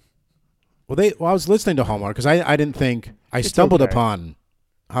 I was listening to Hallmark because I didn't think I It's stumbled okay. upon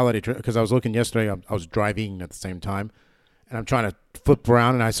holiday because I was looking yesterday. I was driving at the same time, and I'm trying to flip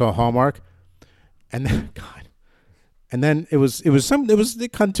around, and I saw Hallmark, and then God, and then it was the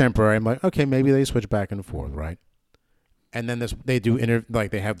contemporary. I'm like, okay, maybe they switch back and forth, right? And then they do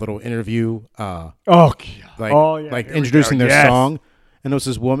they have little interview, oh, God. like Oh, yeah, like here we introducing go. their Yes. song, and there's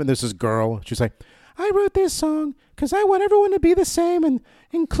this woman, there's this girl. She's like, I wrote this song because I want everyone to be the same and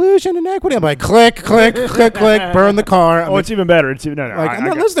inclusion and equity. I'm like, click, click, click, click, burn the car. Oh, it's even better. It's even, no. like, I'm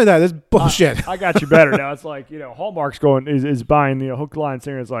not got- listening to that. This is bullshit. I got you better now. It's like, Hallmark's is buying the hook, line,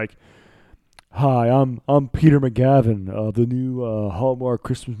 singer. It's like, hi, I'm Peter McGavin of the new Hallmark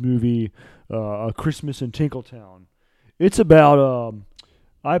Christmas movie, A Christmas in Tinkletown. It's about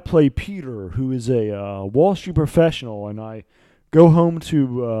I play Peter, who is a Wall Street professional, and I go home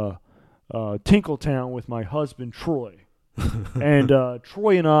to Tinkletown with my husband Troy, and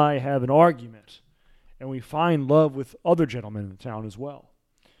Troy and I have an argument, and we find love with other gentlemen in the town as well.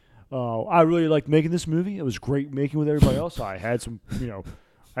 I really liked making this movie. It was great making with everybody else. I had some, I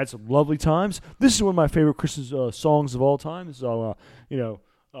had some lovely times. This is one of my favorite Christmas songs of all time. So,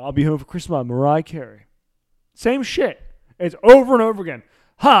 I'll Be Home for Christmas by Mariah Carey. Same shit. It's over and over again.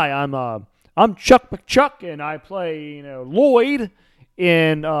 Hi, I'm Chuck McChuck, and I play Lloyd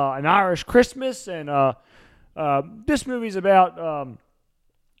in An Irish Christmas, and this movie's about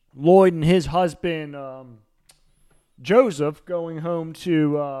Lloyd and his husband Joseph going home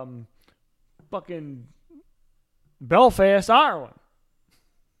to fucking Belfast, Ireland.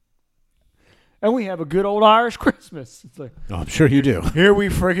 And we have a good old Irish Christmas. It's like, Oh, I'm sure you do. here we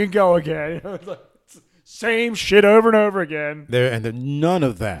freaking go again. It's like, same shit over and over again. None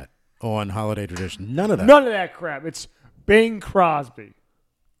of that on holiday tradition. None of that. None of that crap. It's Bing Crosby.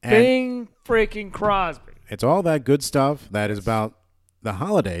 And Bing freaking Crosby. it's all that good stuff that is about the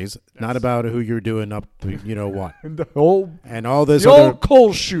holidays, not about who you're doing up to, what, And the old, and all this the other, old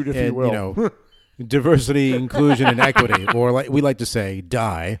coal shoot, if you and, will. diversity, inclusion, and equity, or like we like to say,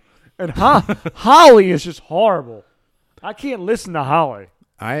 die. And Holly is just horrible. I can't listen to Holly.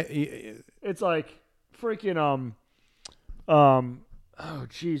 It's like freaking oh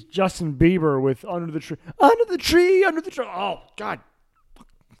geez, Justin Bieber with Under the Tree. Under the tree, under the tree. Oh God.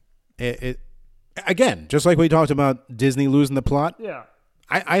 Again, just like we talked about Disney losing the plot, Yeah.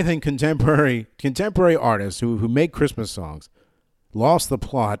 I think contemporary artists who make Christmas songs lost the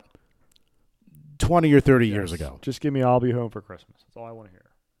plot 20 or 30 years ago. Just give me I'll Be Home for Christmas. That's all I want to hear.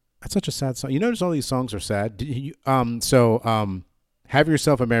 That's such a sad song. You notice all these songs are sad. Have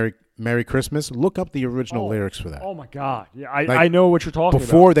Yourself a Merry Christmas. Look up the original lyrics for that. Oh my God. Yeah, I Like, know what you're talking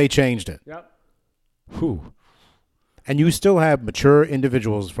before they changed it. about. Yep. Whew. And you still have mature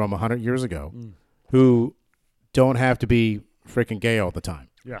individuals from 100 years ago who don't have to be freaking gay all the time.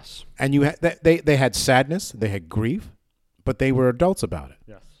 Yes. And they had sadness, they had grief, but they were adults about it.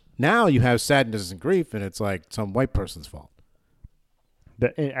 Yes. Now you have sadness and grief, and it's like some white person's fault.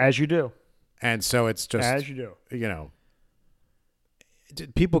 As you do. And so it's just, As you do.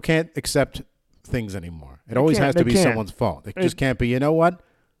 People can't accept things anymore. It They always can't. has to They be can't. someone's fault. It just can't be, you know what?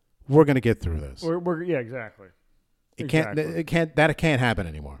 We're going to get through this. Yeah, exactly. It Exactly. can't happen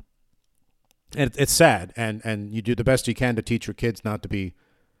anymore. And it's sad, and you do the best you can to teach your kids not to be,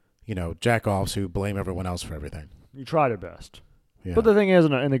 jack-offs who blame everyone else for everything. You tried your best. Yeah. But the thing is,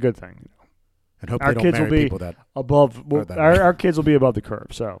 and the good thing, and hope our they don't kids will marry be people that. above. Or that Our kids will be above the curve.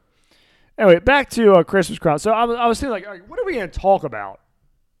 So, anyway, back to Christmas crowd. So I was thinking, like, what are we going to talk about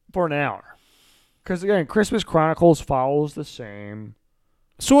for an hour? Because again, Christmas Chronicles follows the same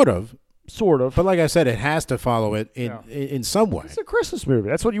Sort of. But like I said, it has to follow it in some way. it's a Christmas movie.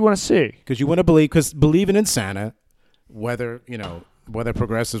 That's what you want to see. Because you want to believing in Santa, whether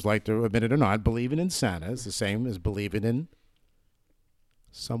progressives like to admit it or not, believing in Santa is the same as believing in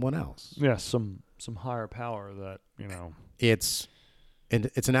someone else. Yes, some higher power that It's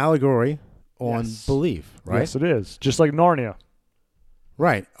an allegory on Yes. belief, right? Yes, it is. Just like Narnia,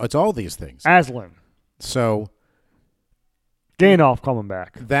 Right. It's all these things. Aslan, So Gandalf coming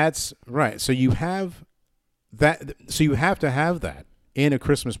back. that's right. So you have that. So you have to have that in a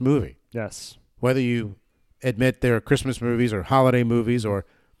Christmas movie, Yes. whether you admit they're Christmas movies or holiday movies or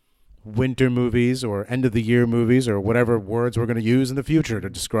winter movies or end of the year movies or whatever words we're going to use in the future to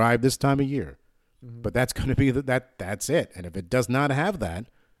describe this time of year. But that's going to be that's it. And if it does not have that,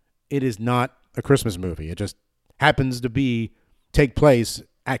 it is not a Christmas movie. It just happens to take place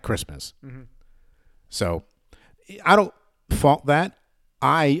at Christmas. So I don't fault that.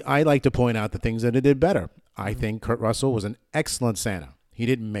 I like to point out the things that it did better. I think Kurt Russell was an excellent Santa. He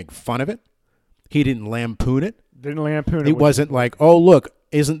didn't make fun of it. He didn't lampoon it. It wasn't like, oh, look,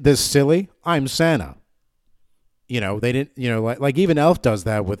 isn't this silly? I'm Santa. They didn't, like even Elf does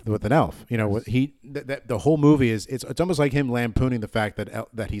that with an elf. The whole movie is, it's almost like him lampooning the fact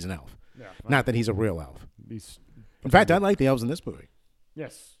that he's an elf. Yeah, not that he's a real elf. In fact, I like the elves in this movie.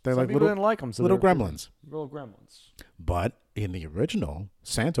 Yes. They're Some like people didn't like them. So little gremlins. Little gremlins. But in the original,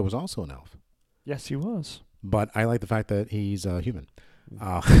 Santa was also an elf. Yes, he was. But I like the fact that he's human.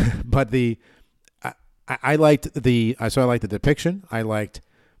 But I liked the depiction. I liked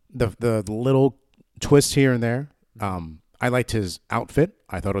the little twists here and there. I liked his outfit.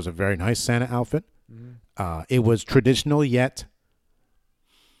 I thought it was a very nice Santa outfit. It was traditional yet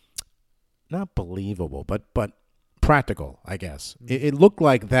not believable, but practical, I guess. It looked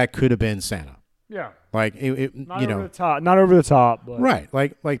like that could have been Santa. Yeah. Like it not over the top, but right.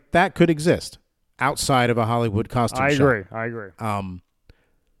 Like that could exist outside of a Hollywood costume shop. I agree.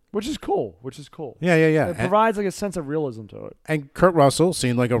 Which is cool. Yeah. It provides like a sense of realism to it. And Kurt Russell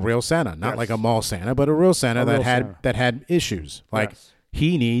seemed like a real Santa, not like a mall Santa, but a real Santa that had issues. Like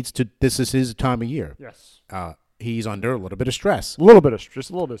he needs to. This is his time of year. Yes. He's under a little bit of stress. Just a little bit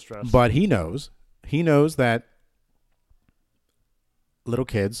of stress. But he knows that little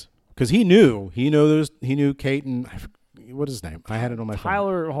kids, because he knew Kate and what is his name? I had it on my phone.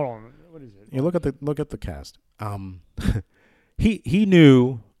 Tyler. Hold on. What is it? You look at the cast. He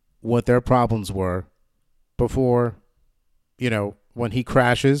knew what their problems were before, when he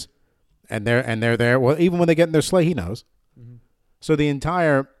crashes and they're there. Well, even when they get in their sleigh, he knows. So the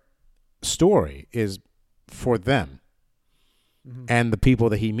entire story is for them and the people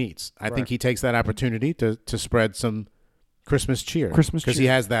that he meets. I think he takes that opportunity to spread some Christmas cheer. Because he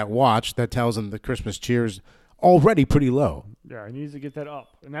has that watch that tells him the Christmas cheer's already pretty low. Yeah, he needs to get that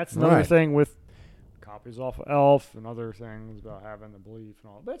up. And that's another thing with copies off of Elf and other things about having the belief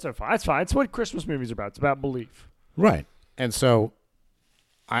and all. But it's fine. It's fine. It's what Christmas movies are about. It's about belief. Right. And so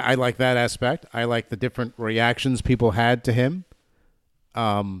I like that aspect. I like the different reactions people had to him.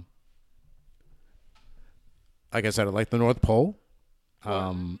 Like I said, I like the North Pole.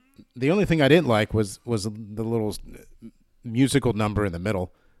 The only thing I didn't like was the little musical number in the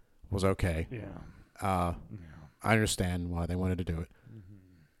middle was okay. Yeah. I understand why they wanted to do it.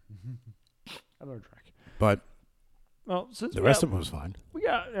 I don't drink. But since the rest of it was fine. We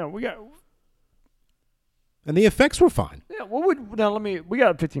got. And the effects were fine. Yeah. We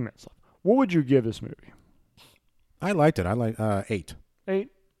got 15 minutes left. What would you give this movie? I liked it. I like 8. 8.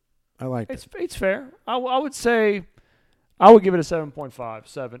 I liked it. It's fair. I would say I would give it a 7.5,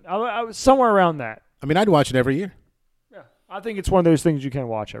 7. I was somewhere around that. I mean, I'd watch it every year. Yeah. I think it's one of those things you can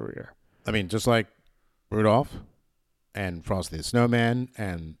watch every year. I mean, just like Rudolph and Frosty the Snowman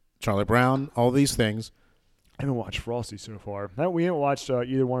and Charlie Brown, all these things. I haven't watched Frosty so far. We haven't watched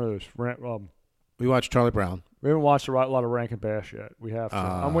either one of those. We watched Charlie Brown. We haven't watched a lot of Rankin Bass yet. We have to.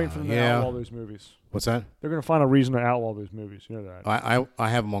 I'm waiting for them to outlaw those movies. What's that? They're going to find a reason to outlaw those movies. You know that. I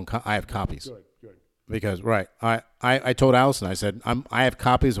have them on. I have copies. Good. Because I told Allison, I said I have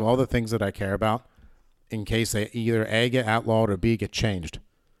copies of all the things that I care about, in case they either A, get outlawed or B, get changed.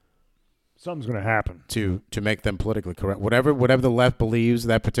 Something's going to happen to make them politically correct. Whatever the left believes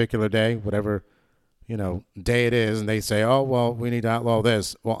that particular day, whatever day it is, and they say, oh well, we need to outlaw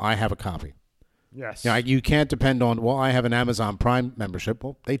this. Well, I have a copy. Yes. You can't depend on, well, I have an Amazon Prime membership.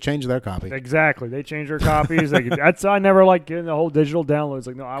 Well, they change their copy. Exactly. They change their copies. I never like getting the whole digital downloads.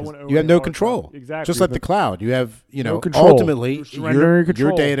 Like, no, I want to. You have no control. Copy. Exactly. Just like the cloud. You have, no control. Ultimately,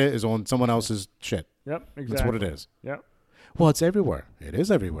 your data is on someone else's shit. Yep. Exactly. That's what it is. Yep. Well, it's everywhere. It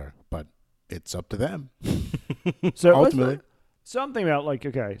is everywhere, but it's up to them. So ultimately. Something about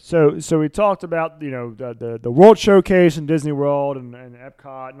so we talked about the World Showcase in Disney World and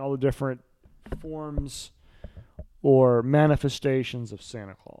Epcot and all the different forms or manifestations of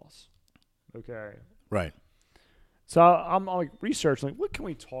Santa Claus. Okay. Right. So I'm like researching, like, what can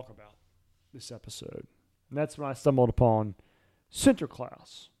we talk about this episode? And that's when I stumbled upon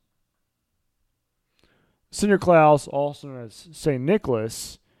Sinterklaas. Sinterklaas, also known as St.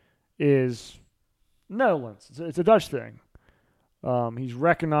 Nicholas, is Netherlands. It's a Dutch thing. He's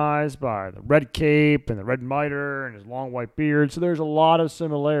recognized by the red cape and the red mitre and his long white beard. So there's a lot of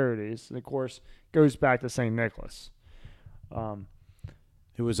similarities. And, of course, goes back to St. Nicholas.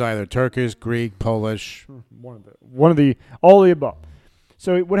 It It was either Turkish, Greek, Polish. One of the all of the above.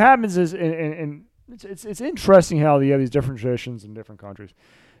 So what happens is, and it's interesting how you have these different traditions in different countries.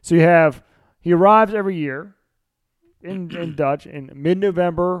 So he arrives every year in Dutch in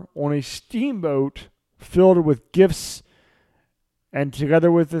mid-November on a steamboat filled with gifts, and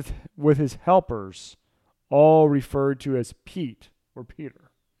together with his helpers, all referred to as Piet or Peter.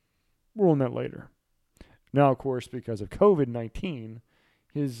 More on that later. Now, of course, because of COVID-19,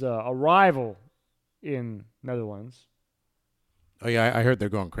 his arrival in Netherlands. Oh yeah, I heard they're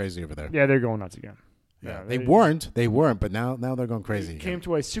going crazy over there. Yeah, they're going nuts again. Yeah, they weren't, but now they're going crazy. Came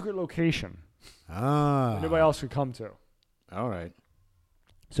to a secret location that nobody else could come to. All right.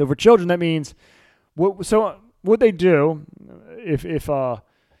 So for children, that means what they do if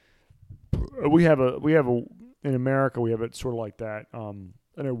we have a in America we have it sort of like that. I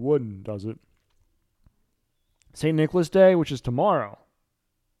know Wooden does it. St. Nicholas Day, which is tomorrow.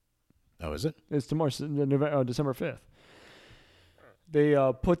 Oh, is it? It's tomorrow, December 5th. They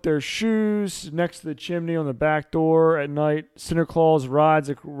put their shoes next to the chimney on the back door at night. Santa Claus rides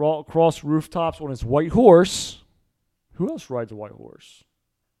across rooftops on his white horse. Who else rides a white horse?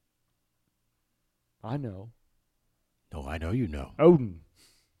 I know. No, I know you know. Odin.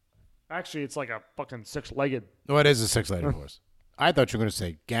 Actually, it's like a fucking six-legged. No, it is a six-legged horse. I thought you were going to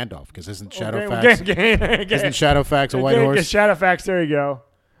say Gandalf, because isn't Shadowfax isn't Shadowfax a white horse? Shadowfax, there you go.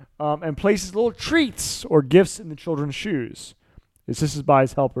 And places little treats or gifts in the children's shoes. This is by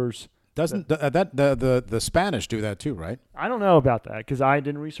his helpers. Doesn't the Spanish do that too, right? I don't know about that because I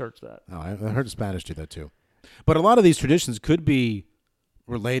didn't research that. Oh, I heard the Spanish do that too. But a lot of these traditions could be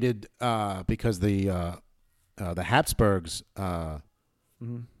related because the Habsburgs the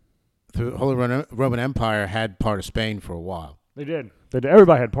Holy Roman Empire had part of Spain for a while. They did.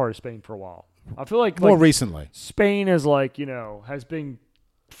 Everybody had part of Spain for a while. I feel like more recently, Spain is has been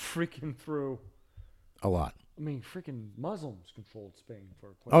freaking through a lot. I mean, freaking Muslims controlled Spain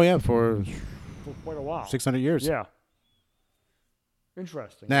for for quite a while. 600 years. Yeah.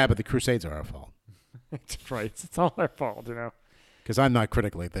 Interesting. Nah, but the Crusades are our fault. That's right. It's all our fault, Because I'm not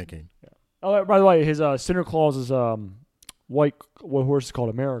critically thinking. Yeah. Oh, by the way, his Santa Claus's white horse is called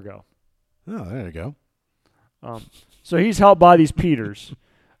Amerigo. Oh, there you go. So he's helped by these Peters.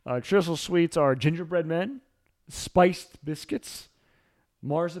 Traditional sweets are gingerbread men, spiced biscuits,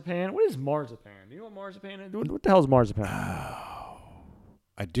 marzipan. What is marzipan? Do you know what marzipan is? What the hell is marzipan?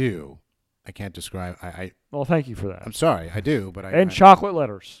 I do. I can't describe. Well, thank you for that. I'm sorry. I do, but chocolate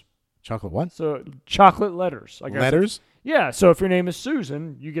letters. Chocolate what? So chocolate letters. Letters? Yeah. So if your name is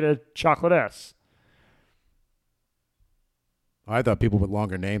Susan, you get a chocolate S. I thought people with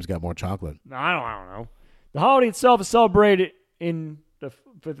longer names got more chocolate. No, I don't know. The holiday itself is celebrated in the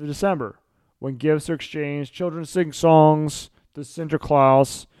 5th of December when gifts are exchanged. Children sing songs to Santa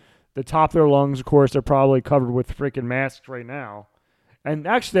Claus. The top of their lungs, of course, they're probably covered with freaking masks right now. And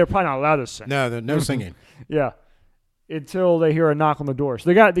actually, they're probably not allowed to sing. No, no singing. Yeah. Until they hear a knock on the door. So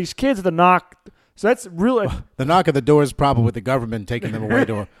they got these kids at the knock. So that's really... The knock at the door is probably with the government taking them away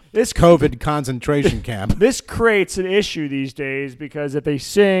to a COVID concentration camp. This creates an issue these days because if they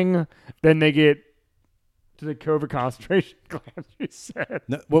sing, then they get to the COVID concentration camp, you said.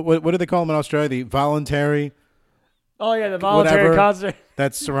 No, what do they call them in Australia? The voluntary... Oh, yeah, the voluntary concentration.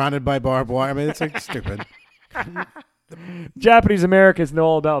 That's surrounded by barbed wire. I mean, it's like stupid. Japanese Americans know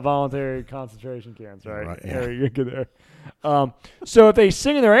all about voluntary concentration camps, right? Right, yeah. You're good there. So if they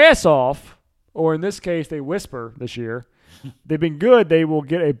sing their ass off, or in this case, they whisper this year, they've been good, they will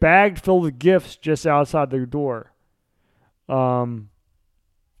get a bag filled with gifts just outside their door. But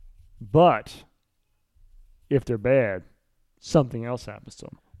if they're bad, something else happens to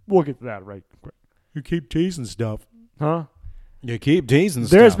them. We'll get to that right quick. You keep teasing stuff. Huh? You keep teasing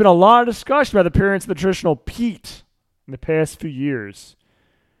stuff. There's been a lot of discussion about the appearance of the traditional Pete in the past few years.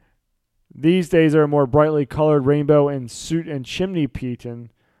 These days are a more brightly colored rainbow and suit and chimney Pete, and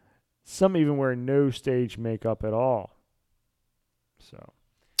some even wear no stage makeup at all. So,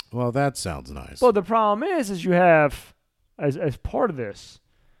 well, that sounds nice. Well, the problem is you have as part of this,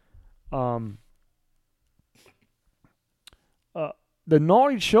 the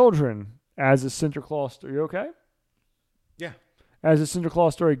naughty children, as the Santa Claus story. You okay? Yeah. As the Santa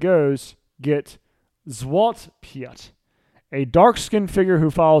Claus story goes, get Zwart Piet, a dark-skinned figure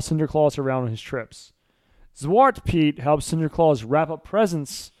who follows Santa Claus around on his trips. Zwart Piet helps Santa Claus wrap up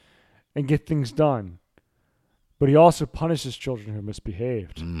presents and get things done, but he also punishes children who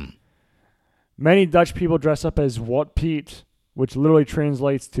misbehaved. Many Dutch people dress up as Zwart Piet, which literally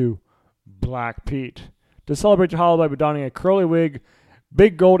translates to Black Pete, to celebrate the holiday by donning a curly wig,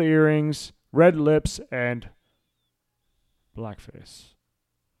 big gold earrings, red lips, and blackface.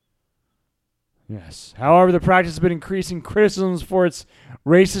 Yes. However, the practice has been increasing criticisms for its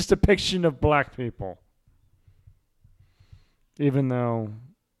racist depiction of black people. Even though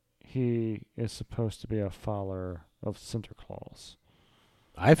he is supposed to be a follower of Santa Claus.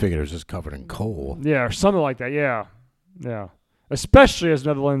 I figured it was just covered in coal. Yeah, or something like that. Yeah. Yeah. Especially as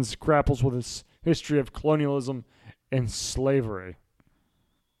Netherlands grapples with its history of colonialism and slavery.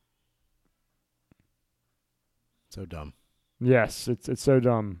 So dumb. Yes, it's so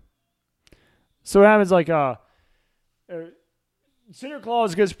dumb. So it happens like Santa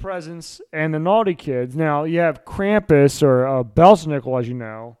Claus gives presents and the naughty kids. Now you have Krampus or Belsnickel, as you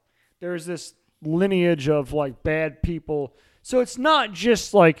know. There's this lineage of like bad people. So it's not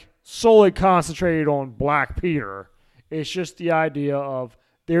just like solely concentrated on Black Peter. It's just the idea of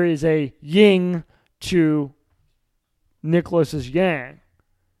there is a yin to Nicholas's yang,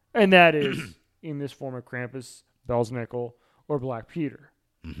 and that is in this form of Krampus, Belsnickel, or Black Peter.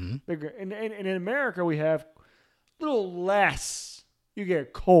 Mm-hmm. And in America, we have a little less. You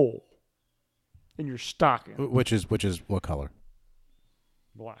get coal in your stocking. Which is what color?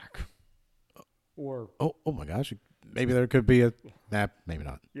 Black. Or Oh my gosh! Maybe there could be a. Nah, maybe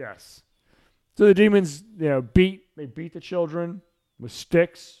not. yes. So the demons, beat the children with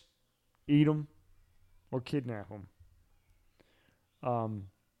sticks, eat them, or kidnap them.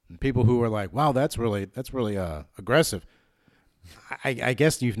 And people who are like, "Wow, that's really aggressive." I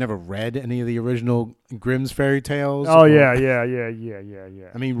guess you've never read any of the original Grimm's fairy tales. Oh or- yeah.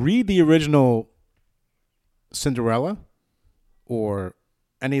 I mean, read the original Cinderella, or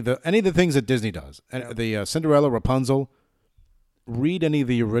any of the things that Disney does. Yeah. The Cinderella, Rapunzel. Read any of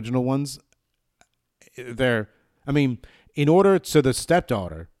the original ones. The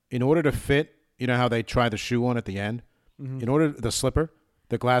stepdaughter, in order to fit, you know how they try the shoe on at the end. Mm-hmm.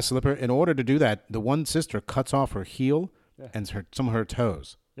 The glass slipper. In order to do that, the one sister cuts off her heel and some of her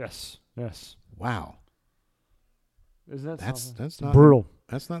toes. Yes. Wow, Isn't that that's something? not Brutal.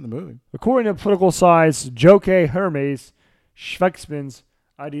 That's not in the movie. According to political science, Joke Hermes Schweckman's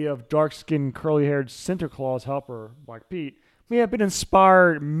idea of dark-skinned, curly-haired Santa Claus helper, Black Pete, may have been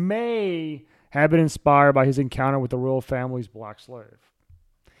inspired by his encounter with the royal family's black slave.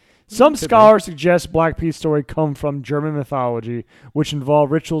 Some scholars suggest Black Pete's story come from German mythology, which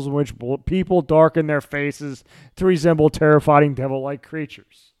involved rituals in which people darken their faces to resemble terrifying devil-like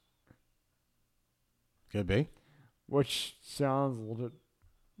creatures. Could be. Which sounds a little bit,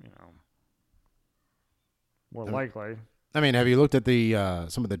 more likely. I mean, have you looked at the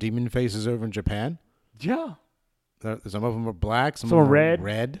some of the demon faces over in Japan? Yeah. Some of them are black, some Some of them are are red.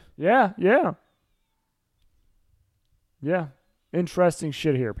 red. Yeah. Interesting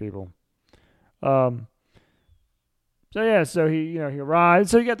shit here, people. So he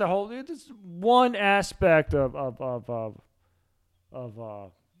arrives. So you got the whole. This one aspect of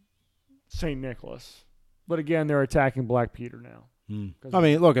Saint Nicholas, but again, they're attacking Black Peter now. I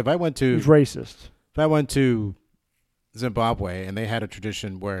mean, look, if I went He's racist. to Zimbabwe and they had a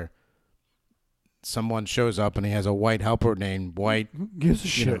tradition where someone shows up and he has a white helper named White, Who gives a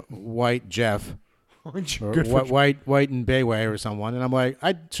shit? White Jeff, or Good for White Mbeywe or someone, and I'm like,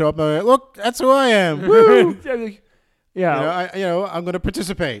 I'd show up and I'm like, look, that's who I am. Woo! Yeah. I'm going to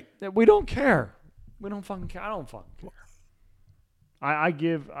participate. We don't care. We don't fucking care. I don't fucking care. I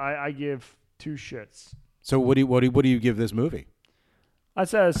give two shits. So what do you give this movie? I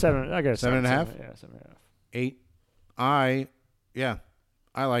said a 7. I guess 7.5? Yeah, 7.5. 8. I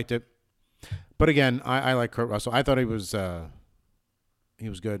liked it, but again, I like Kurt Russell. I thought he was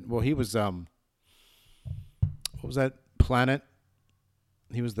good. Well, he was what was that planet?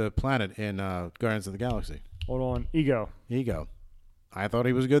 He was the planet in Guardians of the Galaxy. Hold on. Ego. I thought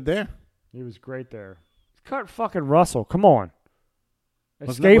he was good there. He was great there. Kurt fucking Russell. Come on.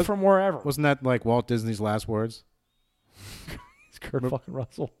 Wasn't Escape that- from wherever. Wasn't that like Walt Disney's last words? It's Kurt fucking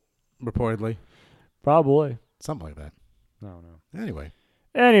Russell. Reportedly, Probably. something like that. No. Anyway,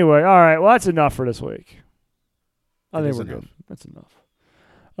 Anyway, all right. Well, that's enough for this week. I It think is we're enough. good. That's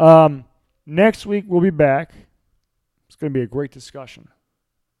enough. Next week we'll be back. It's going to be a great discussion.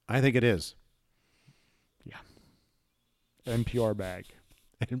 I think it is. NPR bag.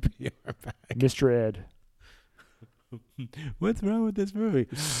 NPR back. Mr. Ed. What's wrong with this movie?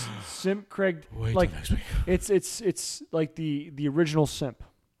 Simp Craig. Wait like till next week. it's like the original Simp.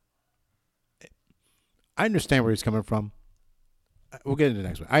 I understand where he's coming from. We'll get into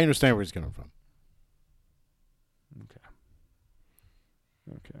next week. I understand where he's coming from. Okay.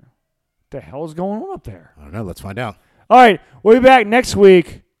 What the hell is going on up there? I don't know. Let's find out. All right. We'll be back next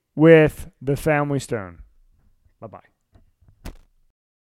week with The Family Stone. Bye-bye.